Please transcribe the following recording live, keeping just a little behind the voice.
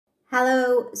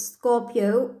Hello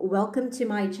Scorpio, welcome to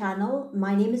my channel.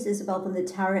 My name is Isabelle from the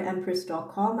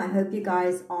TAROTEmpress.com. I hope you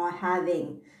guys are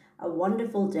having a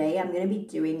wonderful day. I'm going to be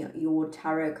doing your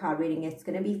tarot card reading. It's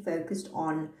going to be focused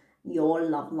on your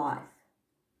love life.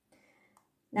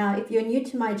 Now, if you're new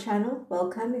to my channel,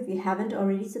 welcome. If you haven't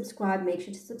already subscribed, make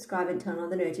sure to subscribe and turn on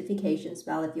the notifications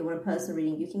bell. If you want a personal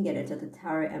reading, you can get it at the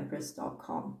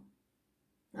TAROTEmpress.com.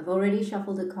 I've already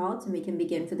shuffled the cards and we can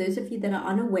begin. For those of you that are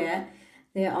unaware,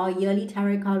 there are yearly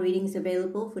tarot card readings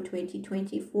available for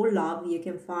 2020 for love. You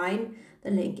can find the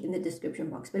link in the description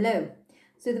box below.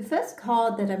 So the first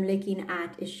card that I'm looking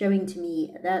at is showing to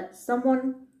me that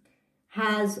someone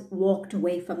has walked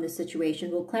away from the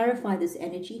situation. We'll clarify this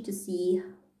energy to see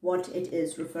what it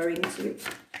is referring to.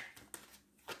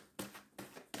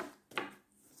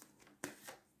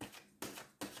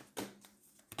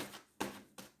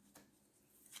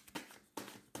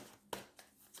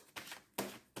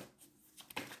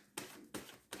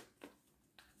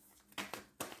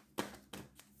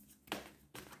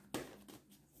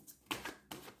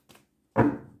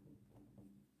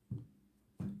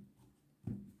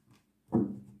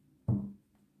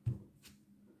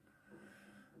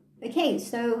 Okay,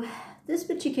 so this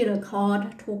particular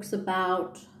card talks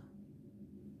about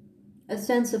a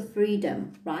sense of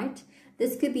freedom, right?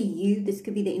 This could be you, this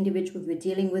could be the individual we're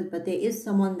dealing with, but there is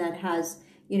someone that has,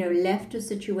 left a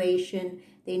situation.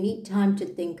 They need time to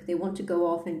think. They want to go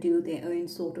off and do their own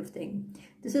sort of thing.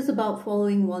 This is about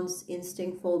following one's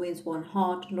instinct, following one's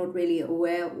heart, not really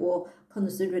aware or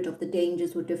considerate of the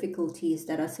dangers or difficulties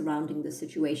that are surrounding the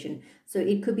situation. So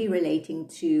it could be relating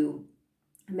to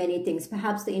many things.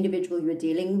 Perhaps the individual you're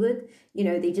dealing with,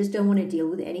 they just don't want to deal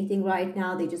with anything right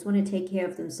now. They just want to take care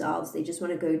of themselves. They just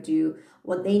want to go do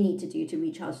what they need to do to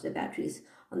recharge their batteries.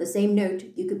 On the same note,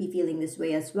 you could be feeling this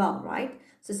way as well, right?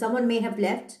 So someone may have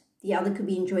left, the other could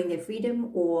be enjoying their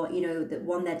freedom, or, the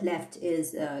one that left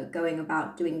is going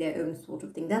about doing their own sort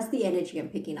of thing. That's the energy I'm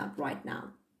picking up right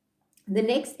now. The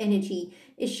next energy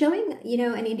is showing,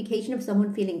 an indication of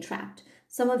someone feeling trapped,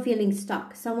 someone feeling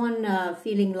stuck, someone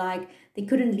feeling like they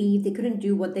couldn't leave, they couldn't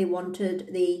do what they wanted,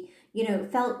 they,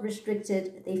 felt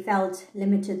restricted, they felt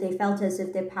limited, they felt as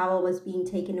if their power was being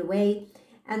taken away.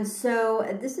 And so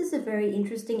this is a very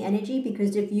interesting energy,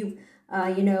 because if you've,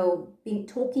 been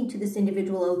talking to this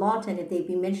individual a lot, and if they've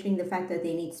been mentioning the fact that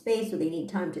they need space or they need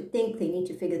time to think, they need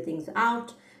to figure things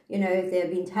out, if they've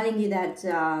been telling you that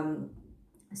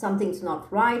something's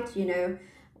not right,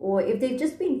 or if they've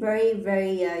just been very,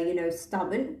 very,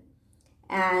 stubborn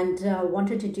and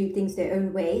wanted to do things their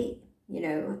own way,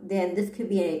 then this could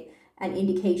be an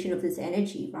indication of this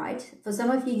energy, right? For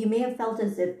some of you, you may have felt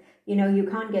as if, you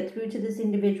can't get through to this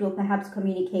individual, perhaps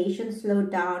communication slowed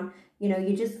down,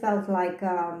 you just felt like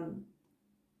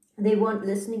they weren't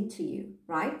listening to you,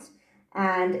 right?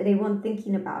 And they weren't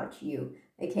thinking about you.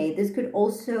 Okay, this could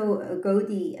also go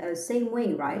the same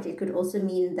way, right? It could also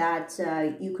mean that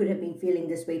you could have been feeling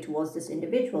this way towards this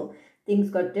individual.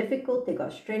 Things got difficult, they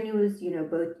got strenuous,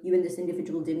 both you and this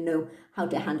individual didn't know how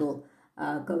to handle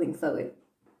going forward.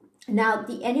 Now,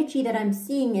 the energy that I'm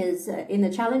seeing is in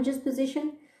the challenges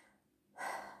position.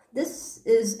 This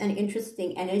is an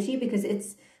interesting energy because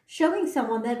it's showing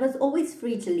someone that was always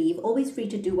free to leave, always free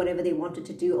to do whatever they wanted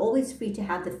to do, always free to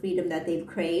have the freedom that they've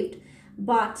craved.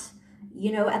 But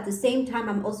at the same time,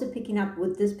 I'm also picking up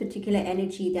with this particular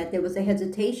energy that there was a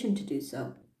hesitation to do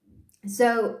so.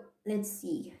 So let's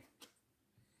see.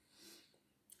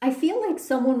 I feel like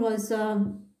someone was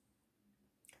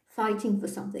fighting for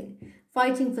something,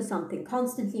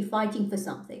 constantly fighting for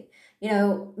something.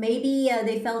 Maybe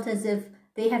they felt as if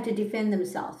they have to defend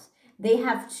themselves. They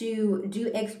have to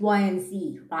do X, Y, and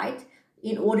Z, right?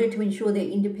 In order to ensure their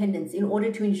independence, in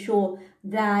order to ensure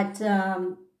that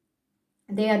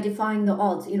they are defying the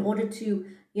odds, in order to,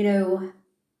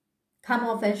 come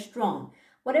off as strong.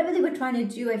 Whatever they were trying to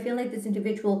do, I feel like this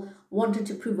individual wanted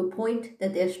to prove a point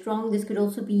that they're strong. This could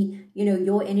also be,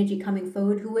 your energy coming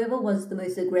forward. Whoever was the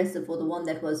most aggressive, or the one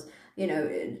that was,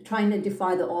 trying to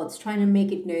defy the odds, trying to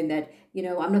make it known that,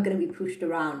 I'm not going to be pushed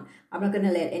around. I'm not going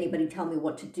to let anybody tell me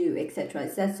what to do, etc.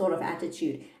 It's that sort of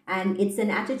attitude. And it's an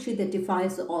attitude that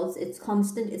defies the odds. It's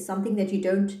constant. It's something that you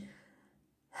don't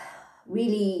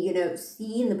really,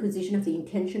 see in the position of the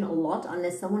intention a lot,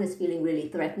 unless someone is feeling really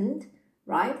threatened,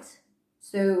 right?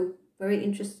 So very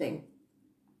interesting.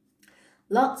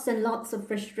 Lots and lots of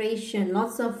frustration,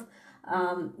 lots of,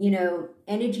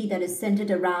 energy that is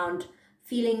centered around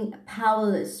feeling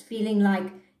powerless, feeling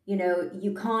like,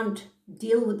 you can't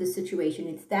deal with the situation.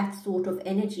 It's that sort of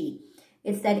energy.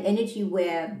 It's that energy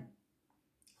where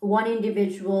one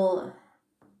individual,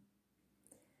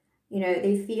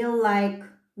 they feel like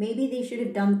maybe they should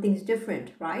have done things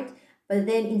different, right? But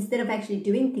then instead of actually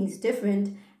doing things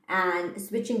different and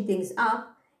switching things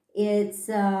up, it's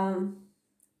a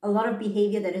lot of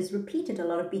behavior that is repeated, a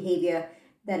lot of behavior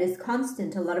that is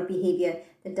constant, a lot of behavior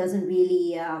that doesn't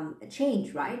really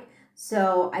change, right?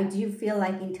 So I do feel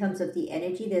like in terms of the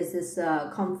energy, there's this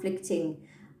conflicting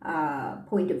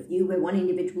point of view where one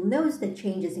individual knows that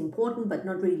change is important, but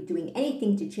not really doing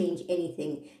anything to change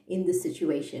anything in the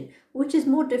situation, which is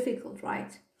more difficult,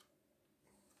 right?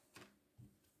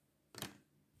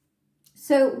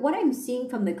 So what I'm seeing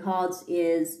from the cards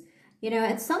is, you know,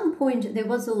 at some point there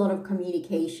was a lot of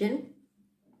communication.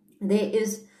 There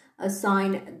is a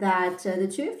sign that the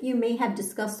two of you may have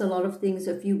discussed a lot of things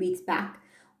a few weeks back,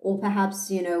 or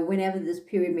perhaps, you know, whenever this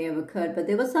period may have occurred, but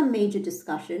there was some major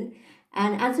discussion.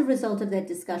 And as a result of that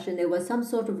discussion, there was some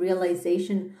sort of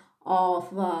realization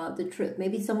of the truth.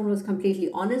 Maybe someone was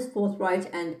completely honest, forthright,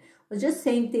 and was just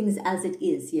saying things as it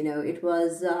is. You know, it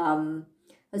was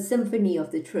a symphony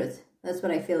of the truth. That's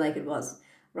what I feel like it was,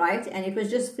 right? And it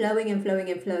was just flowing and flowing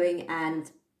and flowing.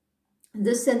 And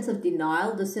this sense of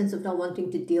denial, the sense of not wanting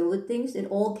to deal with things, it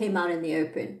all came out in the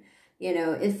open. You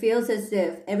know, it feels as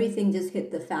if everything just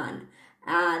hit the fan.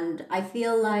 And I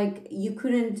feel like you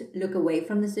couldn't look away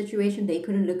from the situation. They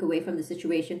couldn't look away from the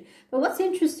situation. But what's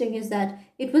interesting is that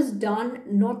it was done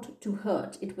not to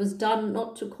hurt. It was done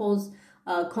not to cause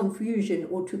confusion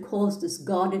or to cause this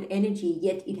guarded energy,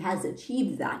 yet it has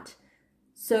achieved that.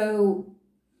 So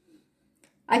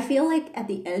I feel like at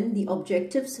the end, the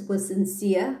objectives were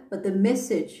sincere, but the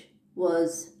message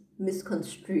was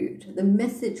misconstrued. The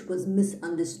message was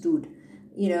misunderstood.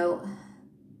 You know,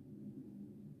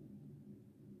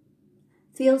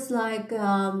 feels like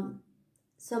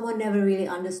someone never really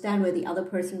understand where the other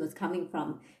person was coming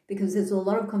from, because there's a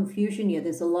lot of confusion here.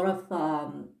 There's a lot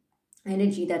of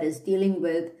energy that is dealing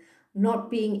with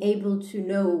not being able to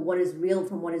know what is real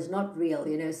from what is not real.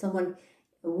 You know, someone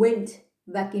went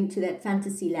back into that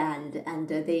fantasy land, and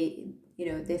they, you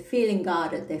know, they're feeling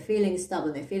guarded, they're feeling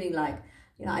stubborn, they're feeling like,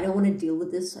 you know, I don't want to deal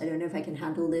with this, I don't know if I can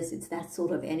handle this. It's that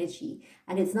sort of energy.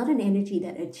 And it's not an energy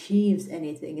that achieves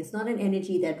anything. It's not an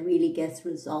energy that really gets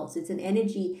results. It's an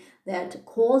energy that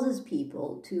causes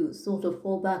people to sort of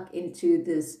fall back into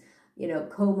this, you know,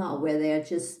 coma, where they're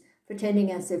just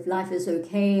pretending as if life is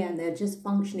okay and they're just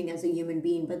functioning as a human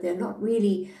being, but they're not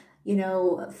really, you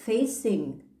know,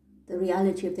 facing the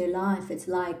reality of their life. It's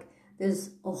like there's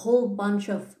a whole bunch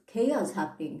of chaos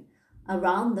happening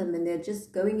around them, and they're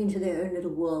just going into their own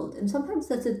little world. And sometimes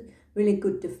that's a really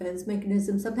good defense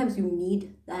mechanism. Sometimes you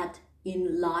need that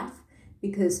in life,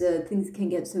 because things can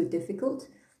get so difficult.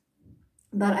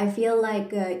 But I feel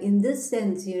like in this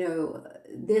sense, you know,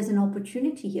 there's an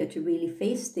opportunity here to really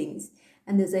face things,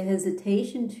 and there's a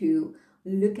hesitation to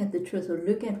look at the truth, or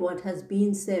look at what has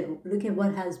been said, look at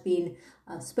what has been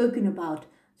spoken about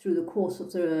through the course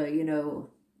of the, you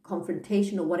know,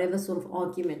 confrontation or whatever sort of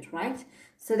argument, right?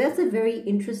 So that's a very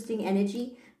interesting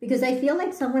energy, because I feel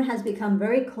like someone has become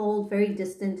very cold, very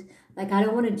distant. Like, I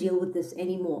don't want to deal with this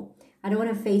anymore. I don't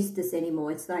want to face this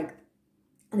anymore. It's like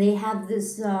they have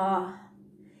this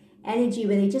energy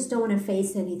where they just don't want to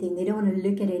face anything. They don't want to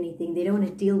look at anything. They don't want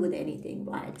to deal with anything,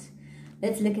 right?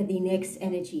 Let's look at the next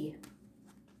energy.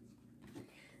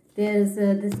 There's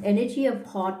this energy of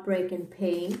heartbreak and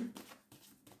pain.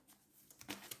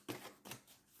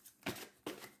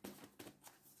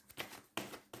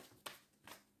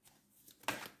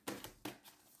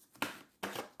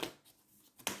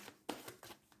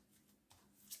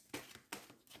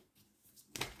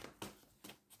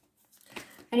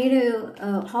 And you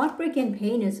know, heartbreak and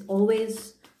pain is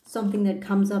always something that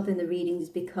comes up in the readings,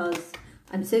 because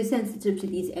I'm so sensitive to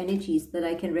these energies that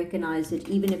I can recognize it,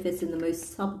 even if it's in the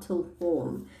most subtle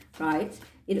form, right?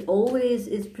 It always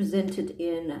is presented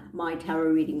in my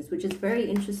tarot readings, which is very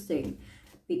interesting,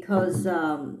 because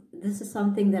this is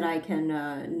something that I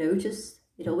can notice.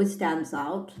 It always stands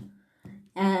out.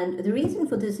 And the reason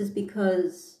for this is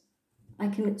because I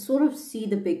can sort of see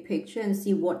the big picture and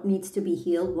see what needs to be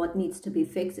healed, what needs to be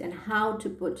fixed, and how to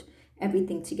put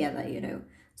everything together, you know.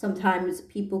 Sometimes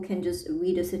people can just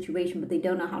read a situation, but they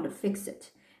don't know how to fix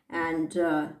it. And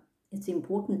it's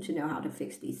important to know how to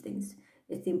fix these things.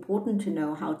 It's important to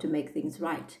know how to make things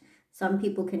right. Some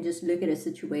people can just look at a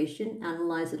situation,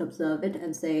 analyze it, observe it,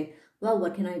 and say, well,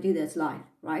 what can I do? That's life,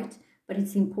 right? But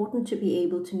it's important to be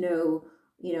able to know,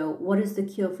 you know, what is the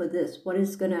cure for this? What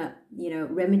is going to, you know,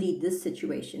 remedy this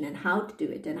situation, and how to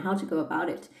do it and how to go about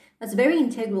it. That's very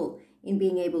integral in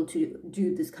being able to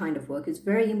do this kind of work. It's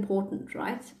very important,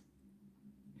 right?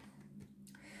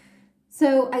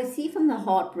 So I see from the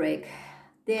heartbreak,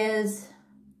 there's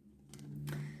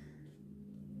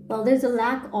Well, there's a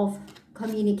lack of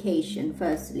communication,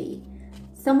 firstly.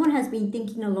 Someone has been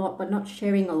thinking a lot but not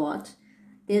sharing a lot.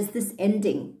 There's this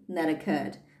ending that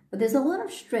occurred, but there's a lot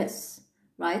of stress,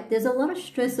 right? There's a lot of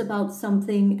stress about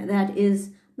something that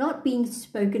is not being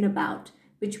spoken about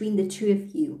between the two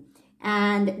of you.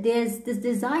 And there's this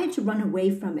desire to run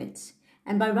away from it.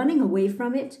 And by running away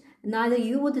from it, neither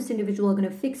you or this individual are going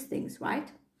to fix things,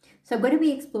 right? So I'm going to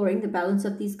be exploring the balance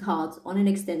of these cards on an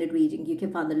extended reading. You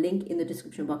can find the link in the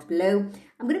description box below.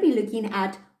 I'm going to be looking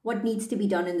at what needs to be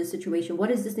done in this situation. What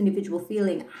is this individual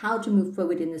feeling? How to move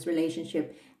forward in this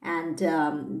relationship?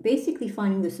 And basically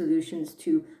finding the solutions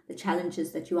to the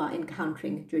challenges that you are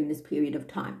encountering during this period of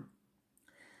time.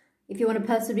 If you want a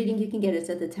personal reading, you can get it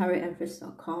at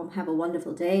thetarot-empress.com. Have a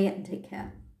wonderful day and take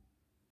care.